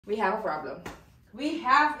We have a problem. We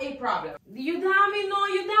have a problem. Yudami no,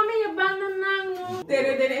 yudami yabanang no.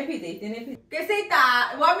 Tere. Kasi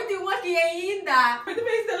ta, wami di waki ainda. Pwede ba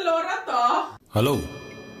yung Laura to? Hello.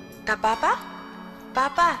 Ta papa?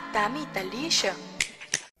 Papa, dami talisha.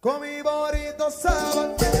 Con mi bonito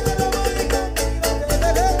sábado.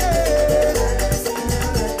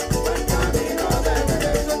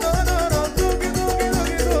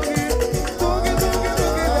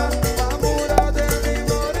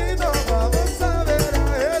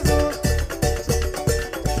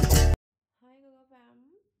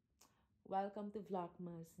 Welcome to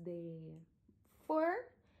Vlogmas Day 4.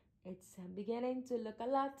 It's beginning to look a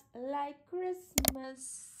lot like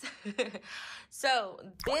Christmas. So,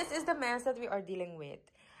 this is the mess that we are dealing with.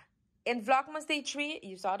 In Vlogmas Day 3,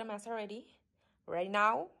 you saw the mess already. Right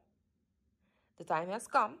now, the time has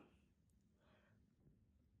come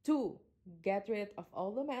to get rid of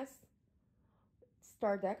all the mess,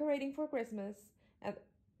 start decorating for Christmas, and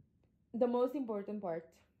the most important part,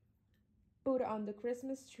 put on the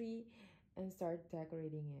Christmas tree and start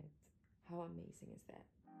decorating it. How amazing is that?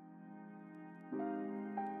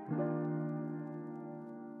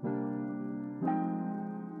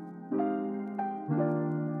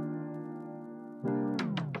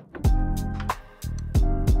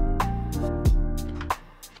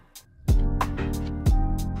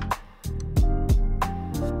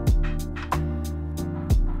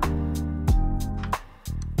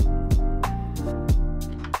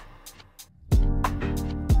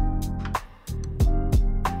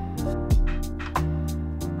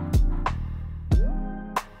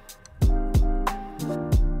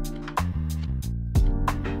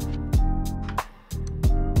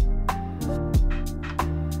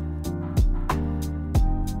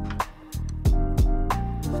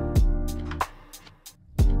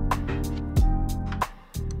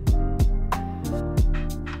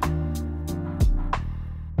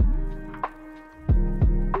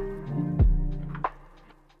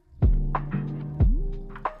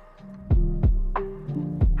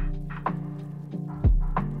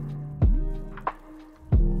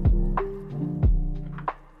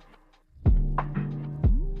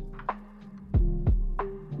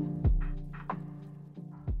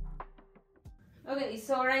 Okay,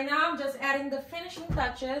 so right now I'm just adding the finishing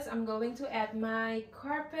touches. I'm going to add my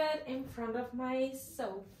carpet in front of my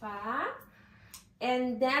sofa.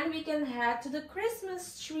 And then we can head to the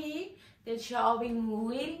Christmas tree that y'all been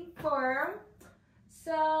waiting for.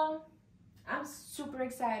 So, I'm super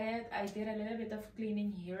excited. I did a little bit of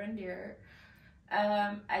cleaning here and there.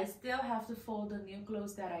 I still have to fold the new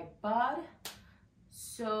clothes that I bought.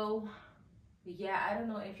 So, yeah, I don't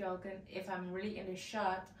know if y'all can, if I'm really in the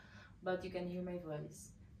shot, but you can hear my voice,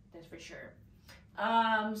 that's for sure.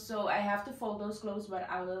 So I have to fold those clothes, but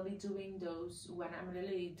I will be doing those when I'm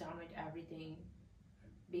really done with everything,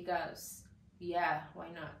 because yeah, why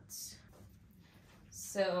not?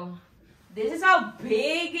 So this is how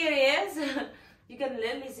big it is. You can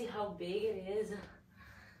literally see how big it is.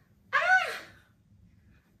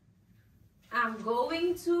 I'm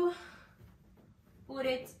going to put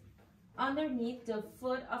it underneath the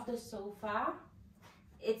foot of the sofa.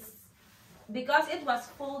 It's because it was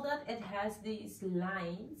folded, it has these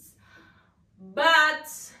lines,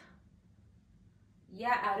 but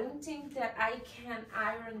yeah, I don't think that I can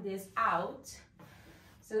iron this out,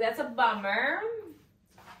 so that's a bummer.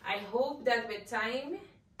 I hope that with time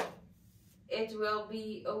it will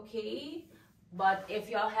be okay, but if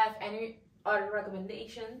y'all have any other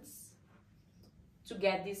recommendations to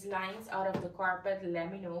get these lines out of the carpet,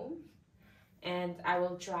 let me know and I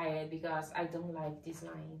will try it, because I don't like these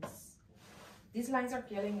lines. These lines are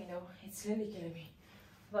killing me, no, it's really killing me.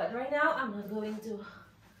 But right now, I'm not going to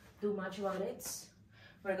do much about it.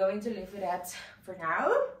 We're going to live with that for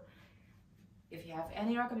now. If you have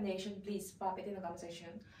any recommendation, please pop it in the comment section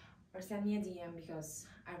or send me a DM, because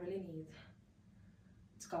I really need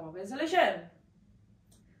to come up with a solution.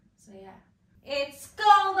 So yeah. It's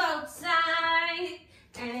cold outside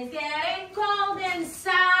and it's getting cold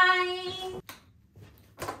inside.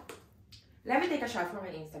 Let me take a shot for my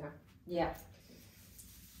Instagram. Yeah.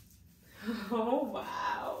 Oh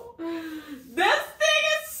wow, this thing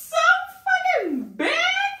is so fucking big.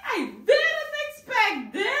 I didn't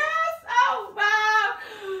expect this. Oh wow.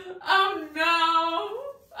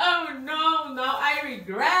 Oh no, now I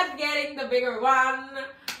regret getting the bigger one.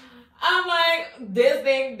 I'm like, this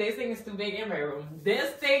thing is too big in my room.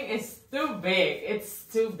 This thing is too big. It's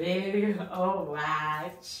too big. Oh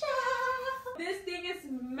wow. This thing is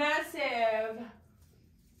massive.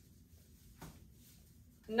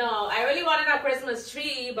 No, I really wanted a Christmas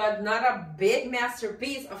tree, but not a big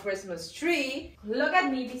masterpiece of Christmas tree. Look at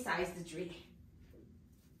me besides the tree.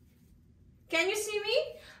 Can you see me?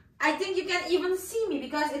 I think you can even see me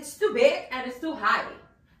because it's too big and it's too high.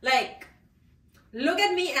 Like, look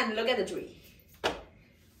at me and look at the tree.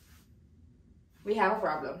 We have a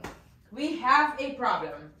problem. We have a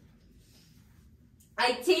problem.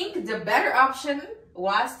 I think the better option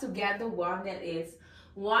was to get the one that is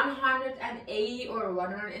 180 or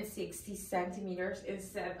 160 centimeters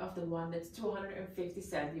instead of the one that's 250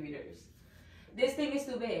 centimeters. This thing is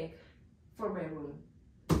too big for my room.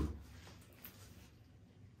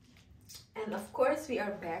 And of course we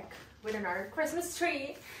are back with another Christmas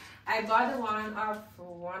tree. I bought the one of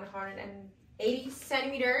 180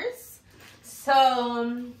 centimeters.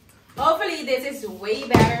 So hopefully this is way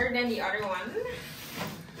better than the other one.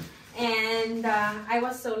 And I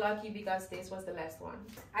was so lucky because this was the last one.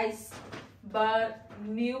 I bought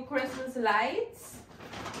new Christmas lights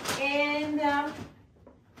and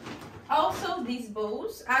also these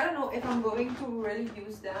bows. I don't know if I'm going to really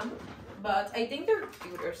use them, but I think they're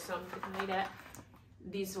cute or something like that.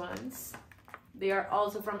 These ones, they are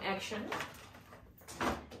also from Action.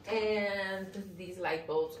 And these light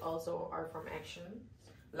bulbs also are from Action.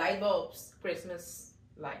 Light bulbs, Christmas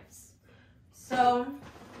lights. So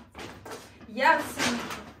yes,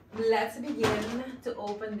 let's begin to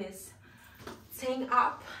open this thing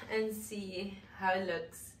up and see how it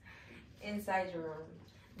looks inside your room.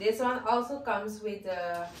 This one also comes with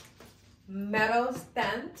a metal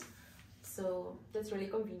stand, so that's really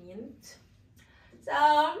convenient.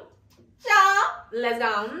 So let's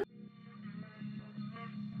go.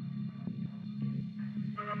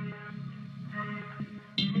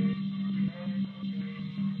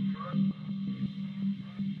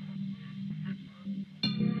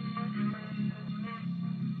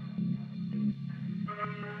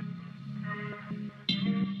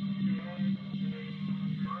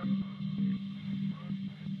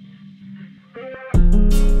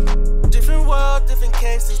 Different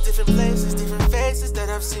cases, different places, different faces that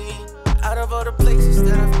I've seen. Out of all the places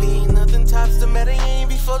that I've been, nothing tops the Medellin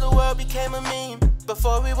before the world became a meme.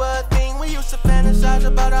 Before we were a thing, we used to fantasize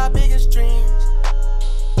about our biggest dreams.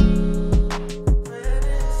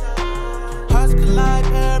 Hearts collide,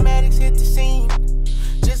 paramedics hit the scene.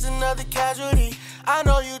 Just another casualty. I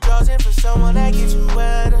know you draws in for someone that gets you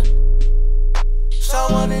wetter,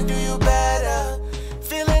 someone to do you better.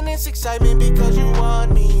 Feeling this excitement because you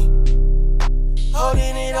want me,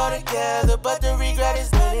 holding it all together, but the regret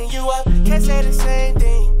is letting you up. Can't say the same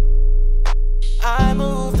thing. I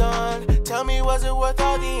moved on. Tell me, was it worth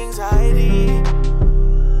all the anxiety?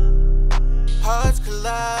 Hearts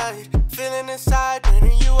collide, feeling inside,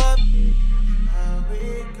 bringing you up. How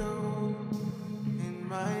it go in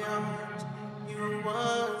my arms? You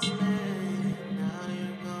once lay, now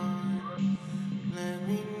you're gone. Let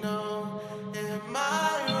me know, am I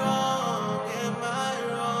wrong? Am I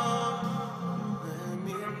wrong? Let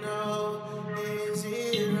me know, is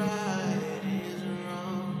it right? Is it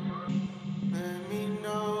wrong? Let me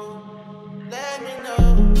know, let me know.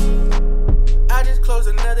 I just closed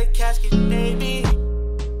another casket, baby.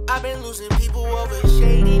 I've been losing people over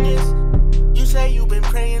shadiness. You say you've been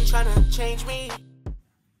praying, trying to change me.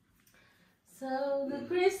 So the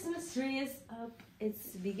Christmas tree is up.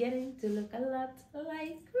 It's beginning to look a lot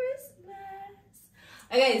like Christmas.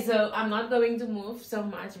 Okay, so I'm not going to move so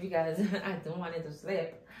much because I don't want it to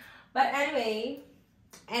slip. But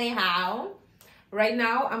anyhow, right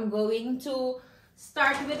now I'm going to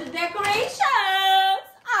start with the decorations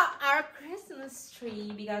of our Christmas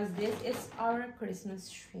tree because this is our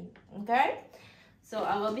Christmas tree. Okay, so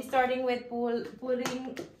I will be starting with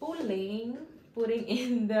putting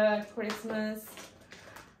in the Christmas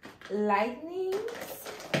lightnings,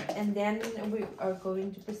 and then we are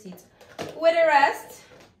going to proceed with the rest.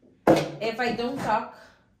 If I don't talk,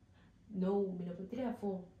 no, me lo putira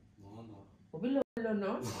po. No.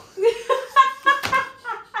 No.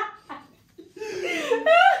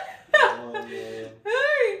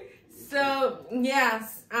 So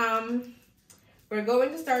yes, we're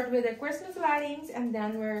going to start with the Christmas lightings, and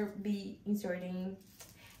then we'll be inserting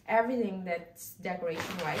everything that's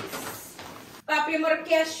decoration wise. Papi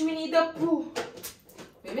marquesh menida pu.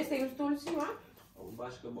 Vem sem os tools, sim, ó. O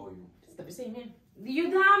basketball. Está pensando, né?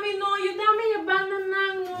 You dami a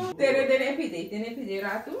banana no. Tene pide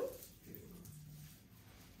rato.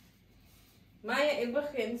 Maya, ik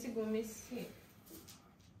begin siguro assim.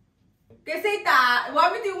 Kasi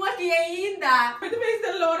wag mo tingo aqui ainda. Pwede ba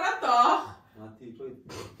yung Laura to?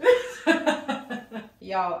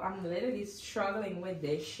 Yo, I'm literally struggling with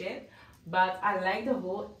this shit. but I like the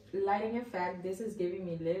whole lighting effect. This is giving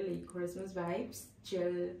me literally Christmas vibes,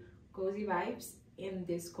 chill, cozy vibes in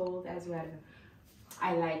this cold as well.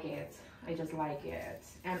 I like it. I just like it.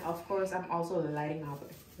 And of course, I'm also lighting up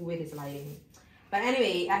with this lighting. But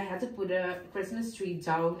anyway, I had to put a Christmas tree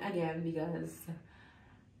down again because,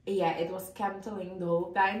 yeah, it was canceling the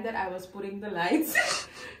whole time that I was putting the lights.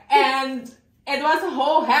 And it was a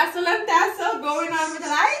whole hassle and tassel going on with the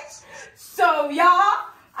lights. So, yeah,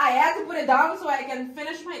 I had to put it down so I can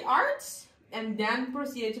finish my art. And then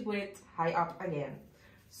proceeded to put it high up again.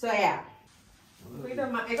 So, yeah. Ito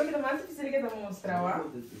kita mais difícil que eu vou mostrar, ó.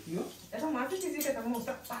 Essa mais difícil que eu vou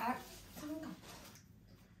mostrar para.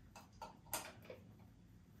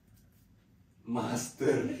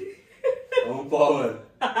 Master. On power.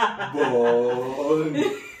 Bon.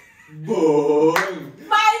 Bon.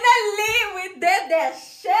 Finally, we did that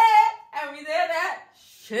shit, and we did that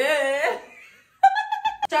shit.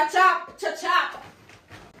 Cha-chop, cha-chop.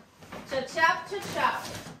 Cha-chop, cha-chop.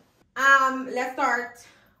 Let's start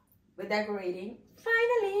with decorating.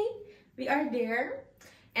 Finally, we are there.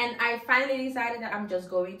 And I finally decided that I'm just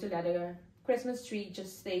going to let the Christmas tree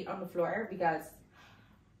just stay on the floor because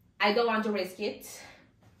I don't want to risk it.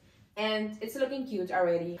 And it's looking cute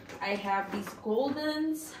already. I have these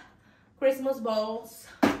golden Christmas balls.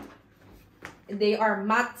 They are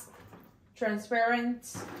matte,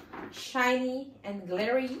 transparent, shiny, and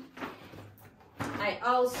glittery. I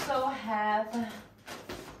also have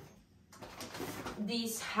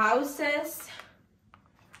these houses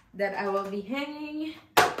that I will be hanging.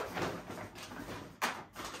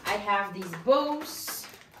 I have these bows.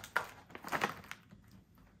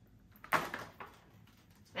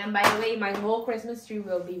 And by the way, my whole Christmas tree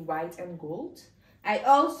will be white and gold. I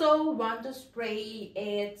also want to spray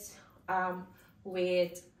it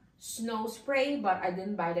with snow spray, but I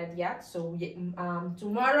didn't buy that yet. So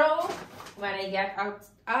tomorrow when I get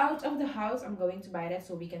out of the house, I'm going to buy that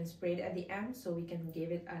so we can spray it at the end, so we can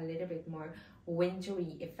give it a little bit more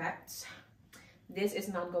wintry effect. This is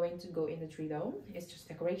not going to go in the tree though, it's just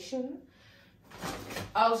decoration.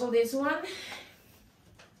 Also this one,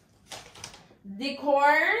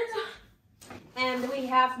 decors, and we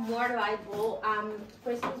have more light bulb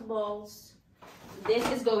Christmas balls. This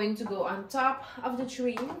is going to go on top of the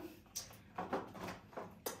tree.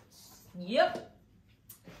 Yep.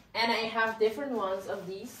 And I have different ones of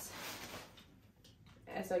these,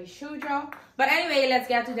 as I showed y'all. But anyway, let's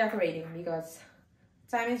get to decorating because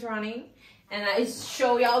time is running, and I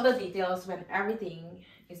show y'all the details when everything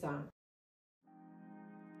is done.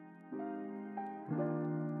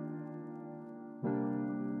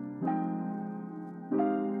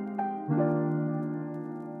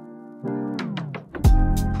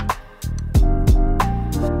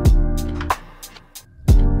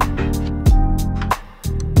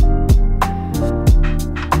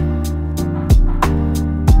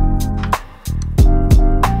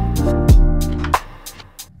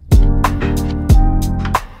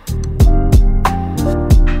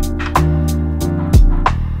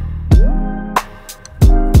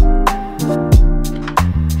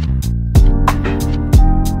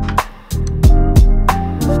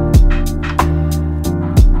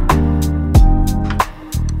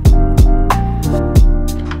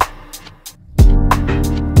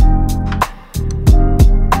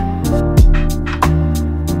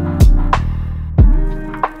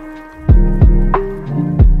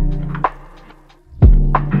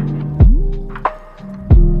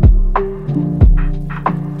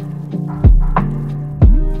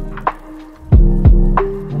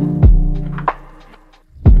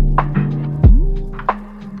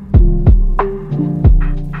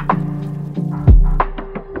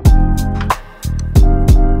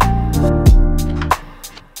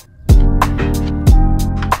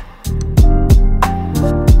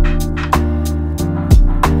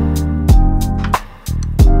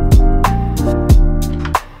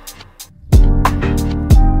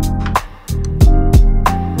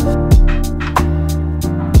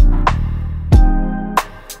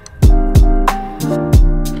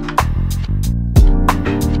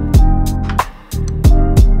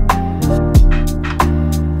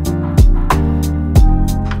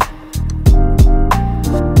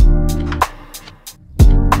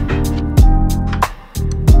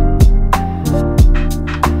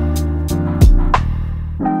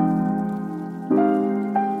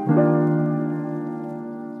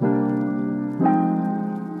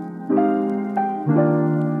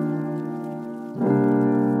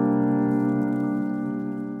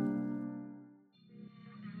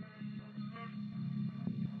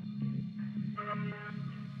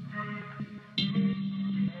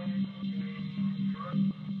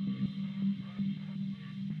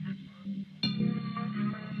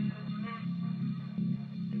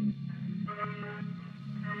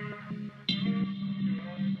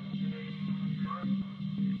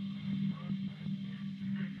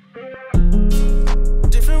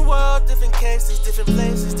 faces, different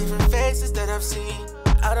places, different faces that I've seen.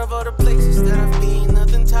 Out of all the places that I've been,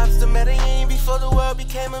 nothing tops the Medellin before the world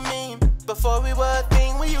became a meme. Before we were a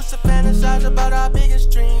thing, we used to fantasize about our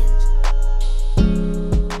biggest dreams.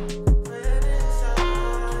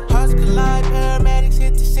 Hearts collide, paramedics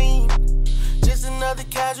hit the scene. Just another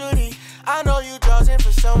casualty. I know you draws in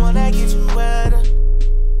for someone that gets you better,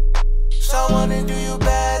 someone to do you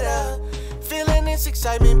better. Feeling this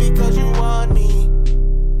excitement because you want me,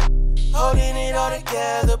 holding it all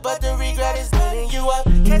together, but the regret is letting you up.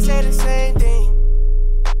 Can't say the same thing.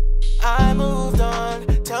 I moved on.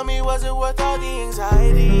 Tell me, was it worth all the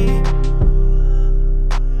anxiety?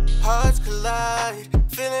 Hearts collide,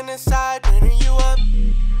 feeling inside, bringing you up.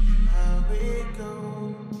 How it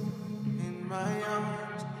go in my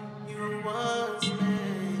arms? You once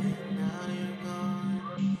lay, now you're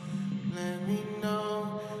gone. Let me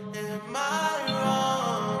know, am I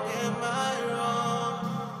wrong? Am I wrong?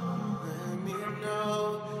 Let me know,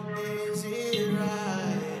 is it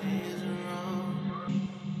right? Is it wrong?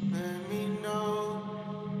 Let me know,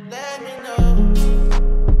 let me know.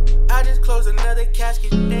 I just closed another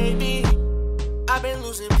casket, baby. I've been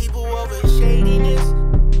losing people over shadiness.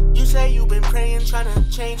 You say you've been praying, trying to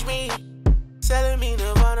change me. Selling me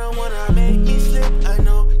Nirvana, wanna make me slip. I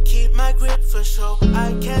know, keep my grip for sure.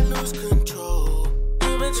 I can't lose control.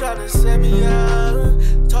 You've been trying to set me up,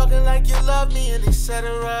 talking like you love me and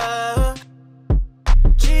etc.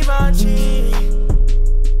 Givenchy,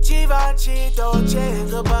 Givenchy, Dolce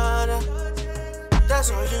 & Gabbana. That's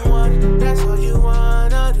all you want, that's all you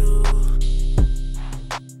wanna do.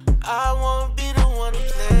 I won't be the one to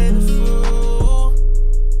play the fool.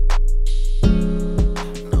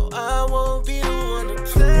 No, I won't be the one to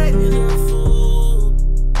play the fool.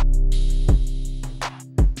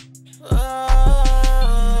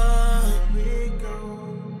 Here we go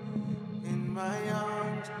in my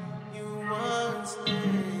arms. You once lay,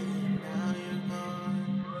 now you're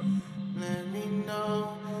gone. Let me know,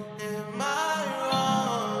 am I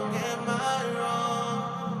wrong? Am I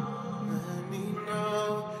wrong? Let me know,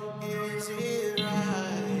 is it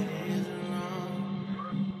right? Is it wrong?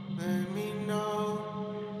 Let me know,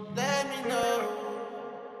 let me know.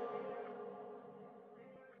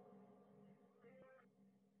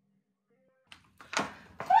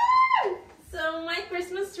 So my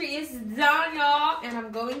Christmas tree is done, y'all, and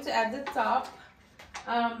I'm going to add the top.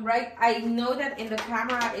 Right, I know that in the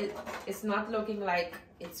camera it's not looking like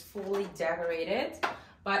it's fully decorated,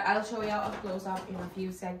 but I'll show y'all a close-up in a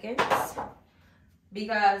few seconds,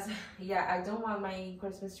 because yeah, I don't want my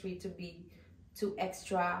Christmas tree to be too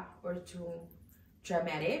extra or too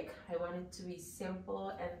dramatic. I want it to be simple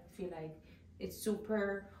and feel like it's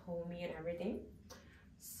super homey and everything.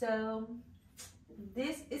 So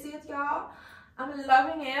this is it, y'all. I'm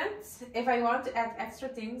loving it. If I want to add extra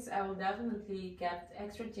things, I will definitely get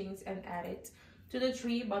extra things and add it to the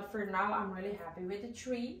tree, but for now I'm really happy with the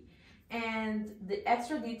tree. And the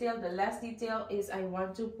extra detail, the last detail, is I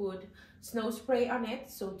want to put snow spray on it,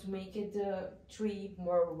 so to make it the tree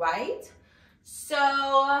more white. So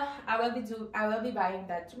I will be buying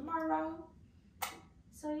that tomorrow.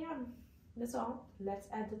 So yeah, that's all. Let's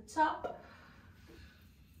add the top.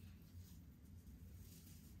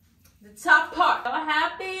 The top part. So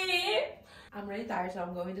happy. I'm really tired, so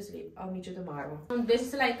I'm going to sleep. I'll meet you tomorrow. This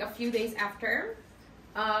is like a few days after.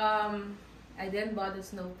 I then bought the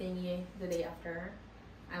snow thingy the day after.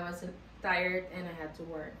 I was tired and I had to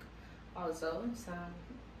work also. So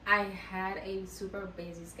I had a super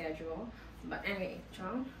busy schedule. But anyway,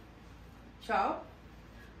 ciao.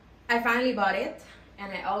 I finally bought it,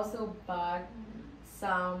 and I also bought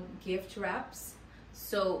some gift wraps.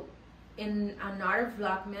 So in another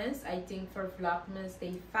vlogmas, I think for vlogmas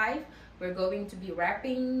day 5, we're going to be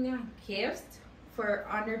wrapping gifts for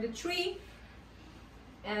under the tree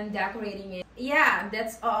and decorating it. Yeah,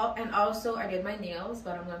 that's all. And also I did my nails,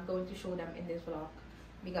 but I'm not going to show them in this vlog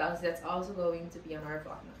because that's also going to be on our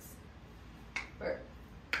vlogmas.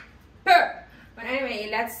 But anyway,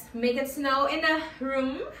 let's make it snow in the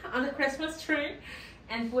room on the Christmas tree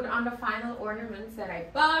and put on the final ornaments that I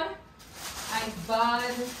bought.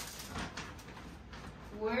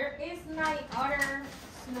 Where is my other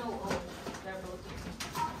snow? Oh, they're both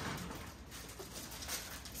here.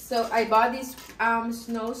 So I bought these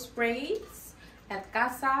snow sprays at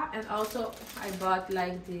Casa, and also I bought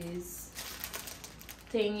like this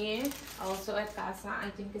thingy also at Casa. I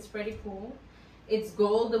think it's pretty cool. It's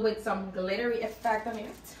gold with some glittery effect on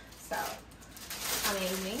it. So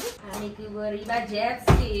amazing. Aniki Goriba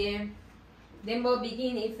Jetsi. Dimbo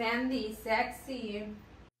Bikini Fendi Sexy.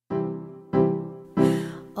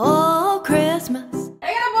 Oh, Christmas.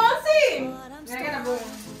 I got a bossy. I got a boom.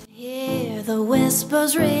 Hear the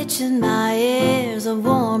whispers reaching my ears of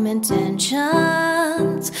warm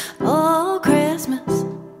intentions. Oh, Christmas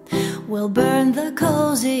will burn the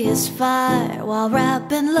coziest fire while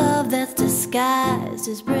wrapping love that's disguised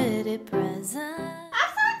as pretty presents.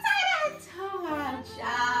 I'm so excited! Oh my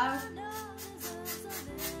gosh.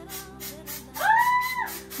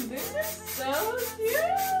 This is so cute!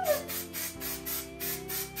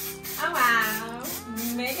 Oh wow!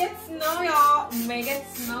 Make it snow, y'all! Make it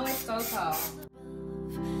snow with Coco.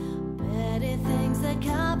 Petty things that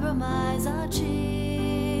compromise our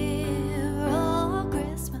cheer. Oh,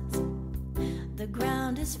 Christmas, the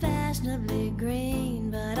ground is fashionably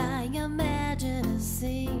green, but I imagine a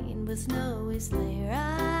scene with snowy sleigh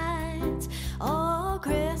rides. Oh,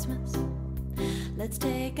 Christmas, let's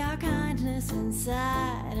take our kindness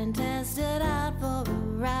inside and test it out for a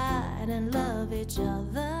ride and love each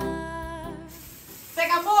other.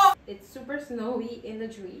 It's super snowy in the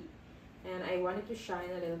tree and I wanted to shine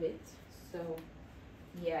a little bit, so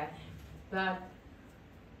yeah, but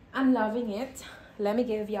I'm loving it. Let me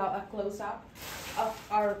give y'all a close-up of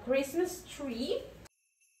our Christmas tree.